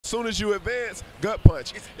soon as you advance, gut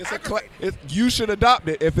punch. You should adopt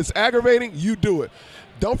it. If it's aggravating, you do it.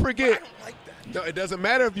 Don't forget. I don't like that. No, it doesn't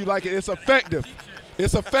matter if you like it. It's effective.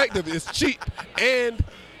 It's effective. It's cheap, and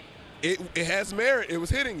it has merit. It was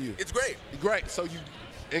hitting you. It's great. Great. So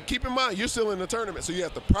and keep in mind, you're still in the tournament, so you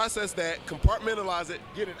have to process that, compartmentalize it,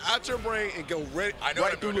 get it out your brain, and go right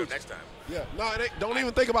what I'm through doing next time. Yeah. No, don't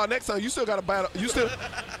even think about next time. You still got to battle. You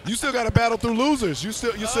still got to battle through losers. You're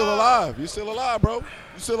still alive. You're still alive, bro.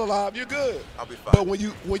 You're still alive. You're good. I'll be fine. But when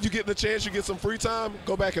you get the chance, you get some free time,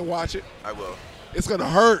 go back and watch it. I will. It's gonna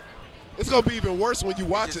hurt. It's gonna be even worse when you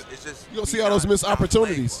watch it. You're gonna see all those missed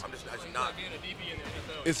opportunities. I'm just not.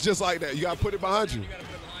 It's just like that. You gotta put it behind you.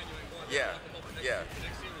 Yeah.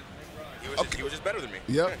 He was just better than me.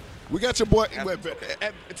 Yep. We got your boy.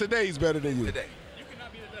 Today he's better than you. Today.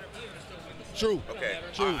 True. Okay.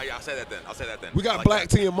 True. I'll say that then. We got Black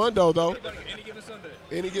Tea and Mundo though.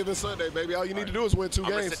 Any given Sunday, baby. All you need to do is win 2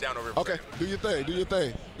 games. Gonna sit down over okay. Do your thing. Do your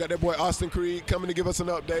thing. Got that boy Austin Creed coming to give us an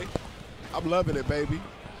update. I'm loving it, baby.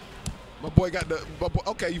 My boy got the.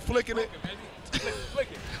 Okay, you flicking it?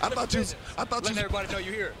 Flick it. I thought you. Letting everybody know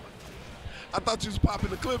you here. I thought you was popping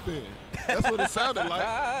the clip in. That's what it sounded like.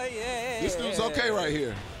 Yeah. This dude's okay right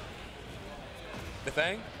here. The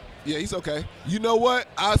Feng? Yeah, he's okay. You know what?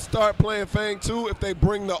 I start playing Feng too if they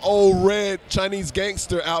bring the old red Chinese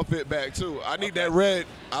gangster outfit back too. I need that red.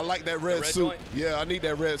 I like that red suit. Joint? Yeah, I need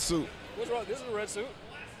that red suit. What's wrong? This is a red suit.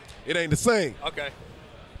 It ain't the same. Okay.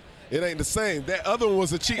 It ain't the same. That other one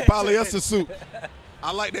was a cheap polyester suit.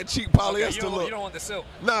 I like that cheap polyester look. You don't want the silk.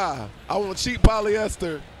 Nah, I want cheap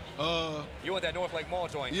polyester. You want that North Lake Mall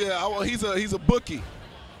joint. Yeah, he's a bookie.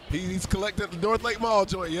 He's collecting the North Lake Mall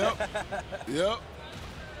joint. Yep. Yep.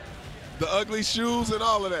 The ugly shoes and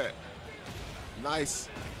all of that. Nice.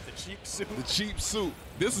 The cheap suit. The cheap suit.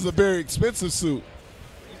 This is a very expensive suit.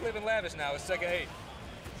 He's living lavish now. It's second 8.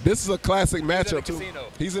 This is a classic matchup too. Casino.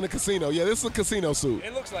 He's in a casino. Yeah, this is a casino suit.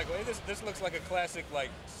 It looks like this looks like a classic like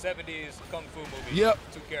 70s kung fu movie. Yep.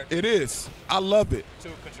 2 characters. It is. I love it.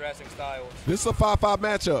 2 contrasting styles. This is a 5-5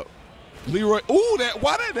 matchup. Leroy. Ooh,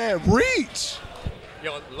 why did that reach?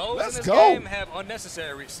 Yo, lows Let's in this go. game have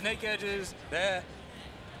unnecessary snake edges.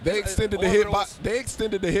 They extended the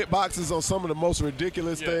hitboxes on some of the most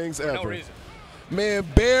ridiculous things for ever. no reason. Man,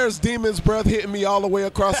 Bear's Demon's Breath hitting me all the way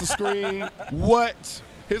across the screen. What?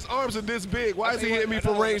 His arms are this big. Why is he hitting me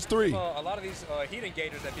from range 3? A lot of these heat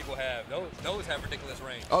engagers that people have, those have ridiculous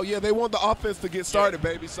range. Oh, yeah, they want the offense to get started,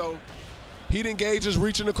 baby. So heat engagers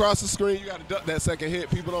reaching across the screen. You got to duck that second hit.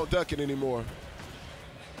 People don't duck it anymore.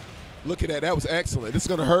 Look at that. That was excellent. This is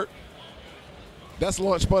going to hurt. That's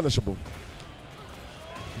launch punishable.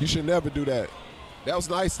 You should never do that. That was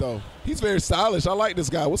nice, though. He's very stylish. I like this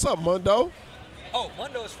guy. What's up, Mundo? Oh,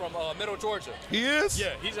 Mundo's from Middle Georgia. He is?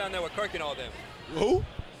 Yeah, he's down there with Kirk and all them. Who?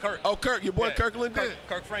 Kirk. Oh, Kirk, your boy Kirkland did.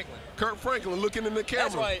 Kirk Franklin. Kirk Franklin looking in the camera.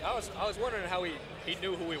 That's why I was wondering how he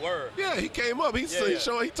knew who we were. Yeah, he came up. He's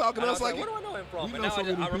showing. He talking to us like. Where do I know him from? And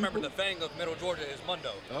now I remember the Feng of Middle Georgia is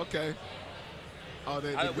Mundo. Okay. Oh,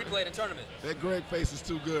 we played in tournament. That Greg face is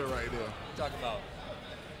too good right there. What you talking about?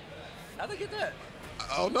 How'd they get that?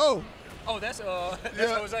 Oh no. Oh, that's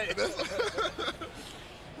Jose.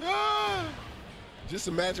 Just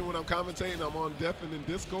imagine when I'm commentating, I'm on Deafin in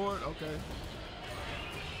Discord. Okay.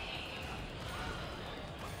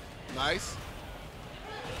 Nice.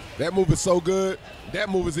 That move is so good. That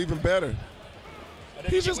move is even better.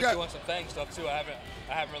 He's just doing some Feng stuff too. I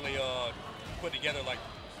haven't really put together like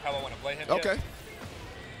how I want to play him. Okay. Yet.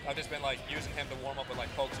 I've just been like using him to warm up with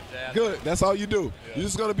like pokes and jabs. Good. That's all you do. Yeah. You're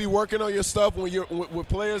just gonna be working on your stuff when you're with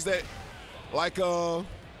players that like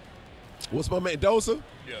what's my man Dozer?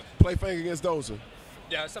 Yeah. Play Feng against Dozer.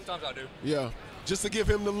 Yeah, sometimes I do. Yeah. Just to give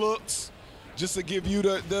him the looks. Just to give you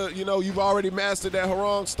the you've already mastered that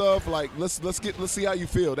harang stuff. Like let's see how you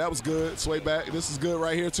feel. That was good. Sway back. This is good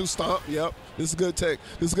right here too. Stomp. Yep. This is good tech.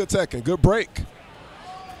 This is good Tekken. Good break.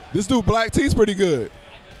 This dude Black T's pretty good.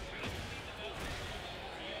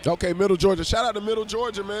 Okay, Middle Georgia. Shout out to Middle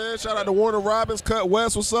Georgia, man. Shout out to Warner Robbins, Cut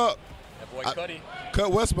West. What's up? That boy Cuddy.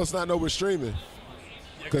 Cut West must not know we're streaming.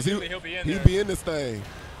 Because he'll be in this thing.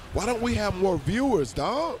 Why don't we have more viewers,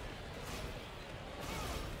 dog?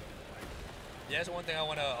 Yeah, that's one thing I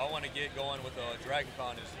wanna get going with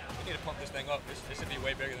DragonCon is we need to pump this thing up. This should be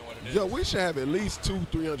way bigger than what it is. Yo, we should have at least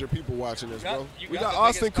 200-300 people watching this, bro. We got the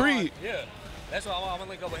Austin biggest con. Creed. Yeah. That's why I'm gonna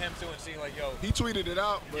link up with him too and see like, yo. He tweeted it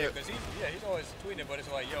out. Yeah, because he's always tweeting, but it's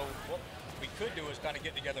like, yo, what we could do is kind of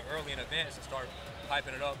get together early in advance and start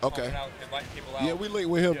hyping it up, pumping it out, inviting people out. Yeah, we link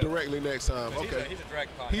with him directly next time. Okay. He's a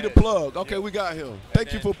DragonCon. He the plug. Okay, we got him.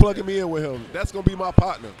 Thank you for plugging me in with him. That's gonna be my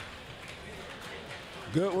partner.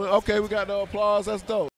 Good one. Okay, we got the applause. That's dope.